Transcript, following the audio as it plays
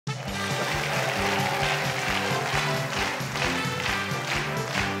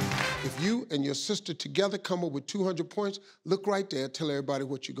and your sister together come up with 200 points, look right there, tell everybody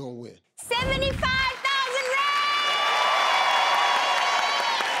what you're gonna win. 75,000 rand!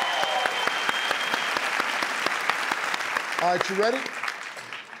 All right, you ready?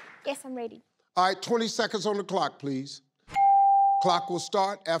 Yes, I'm ready. All right, 20 seconds on the clock, please. Clock will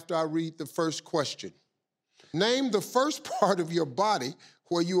start after I read the first question. Name the first part of your body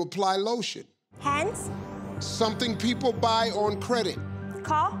where you apply lotion. Hands. Something people buy on credit.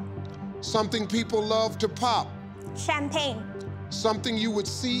 Car. Something people love to pop. Champagne. Something you would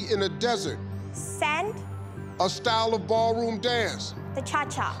see in a desert. Sand. A style of ballroom dance. The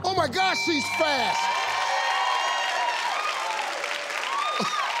cha-cha. Oh my gosh, she's fast.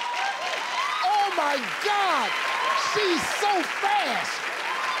 Oh my God, she's so fast.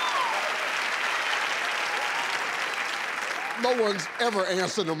 No one's ever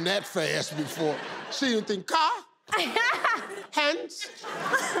answered them that fast before. She didn't think car, hands,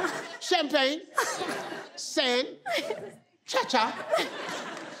 champagne, sand, cha-cha.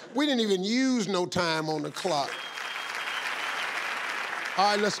 We didn't even use no time on the clock.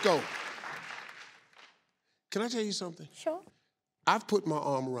 All right, let's go. Can I tell you something? Sure. I've put my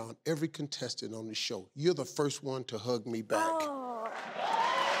arm around every contestant on the show. You're the first one to hug me back. Oh.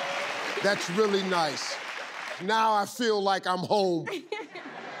 That's really nice. Now I feel like I'm home.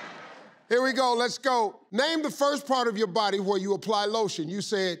 Here we go, let's go. Name the first part of your body where you apply lotion. You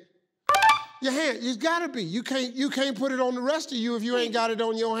said, your hand, it's gotta be. You can't put it on the rest of you if you ain't got it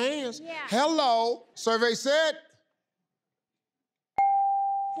on your hands. Yeah. Hello, survey said.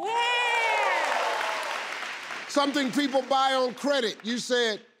 Yeah. Something people buy on credit. You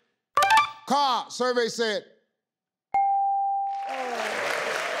said, car, survey said.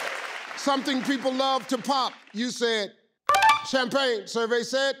 Something people love to pop. You said, champagne, survey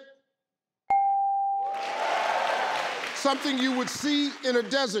said. Something you would see in a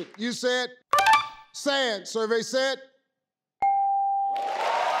desert. You said, sand, survey said.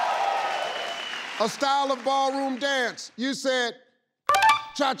 A style of ballroom dance. You said,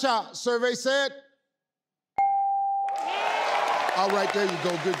 cha-cha, survey said. All right, there you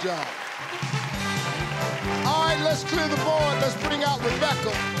go, good job. All right, let's clear the board. Let's bring out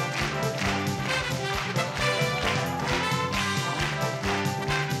Rebecca.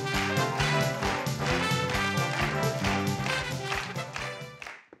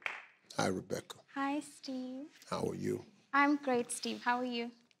 Hi, Rebecca. Hi, Steve. How are you? I'm great, Steve. How are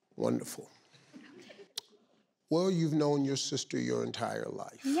you? Wonderful. Well, you've known your sister your entire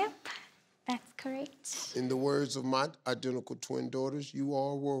life. Yep, that's correct. In the words of my identical twin daughters, you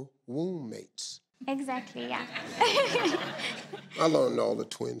all were womb mates. Exactly, yeah. I learned all the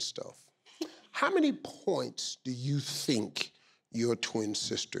twin stuff. How many points do you think your twin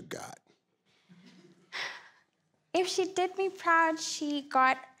sister got? If she did me proud, she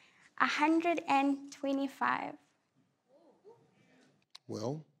got 125.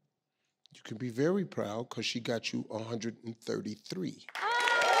 Well, you can be very proud because she got you 133.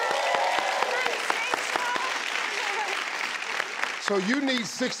 So you need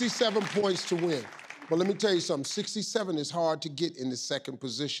 67 points to win. But let me tell you something, 67 is hard to get in the second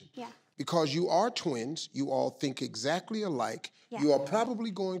position. Yeah. Because you are twins, you all think exactly alike. Yeah. You are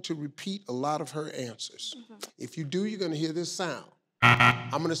probably going to repeat a lot of her answers. If you do, you're gonna hear this sound.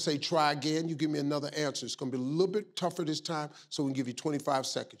 I'm gonna say try again, you give me another answer. It's gonna be a little bit tougher this time, so we can give you 25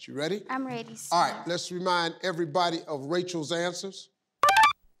 seconds. You ready? I'm ready, Steve. All right, let's remind everybody of Rachel's answers.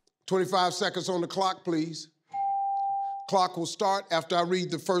 25 seconds on the clock, please. Clock will start after I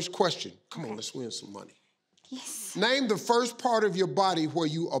read the first question. Come on, let's win some money. Yes. Name the first part of your body where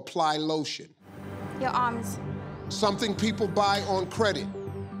you apply lotion. Your arms. Something people buy on credit.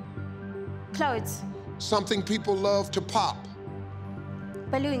 Clothes. Something people love to pop.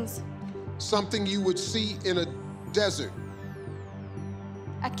 Balloons. Something you would see in a desert.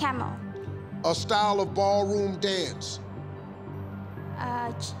 A camel. A style of ballroom dance.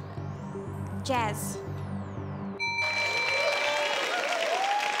 Jazz.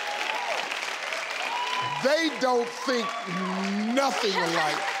 They don't think nothing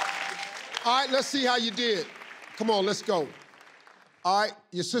alike. All right, let's see how you did. Come on, let's go. All right,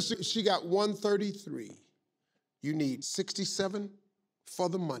 your sister, she got 133. You need 67 for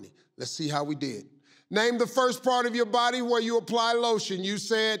the money. Let's see how we did. Name the first part of your body where you apply lotion. You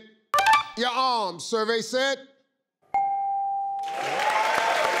said your arms. Survey said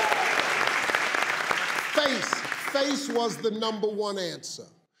face. Face was the #1 answer.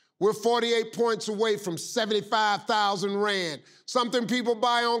 We're 48 points away from 75,000 rand. Something people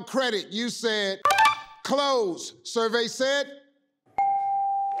buy on credit. You said clothes. Survey said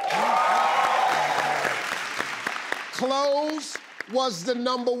clothes was the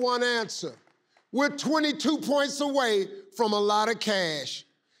 #1 answer. We're 22 points away from a lot of cash.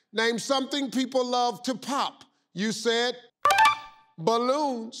 Name something people love to pop. You said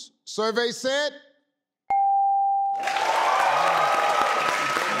balloons. Survey said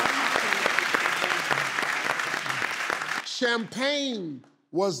champagne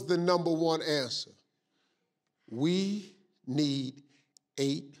was the #1 answer. We need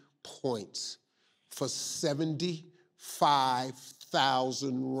 8 points for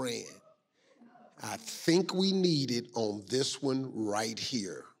 75,000 Rand. I think we need it on this one right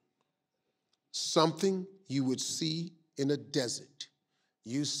here. Something you would see in a desert.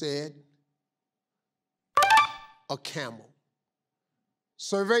 You said a camel.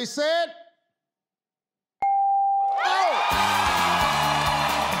 Survey said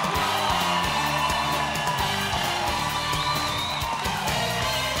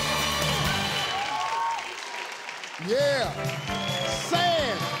yeah,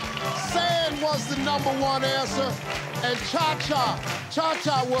 sand was the #1 answer, and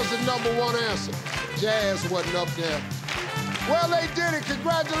cha-cha was the #1 answer. Jazz wasn't up there. Well, they did it,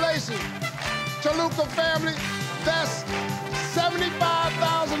 congratulations. Chaluka family, that's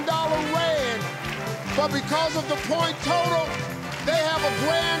 $75,000 Rand, but because of the point total, they have a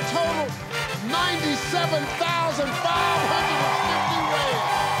grand total, 97,550 Rand.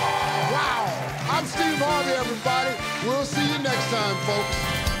 Wow. I'm Steve Harvey, everybody. We'll see you next time,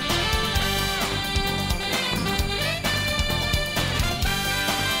 folks.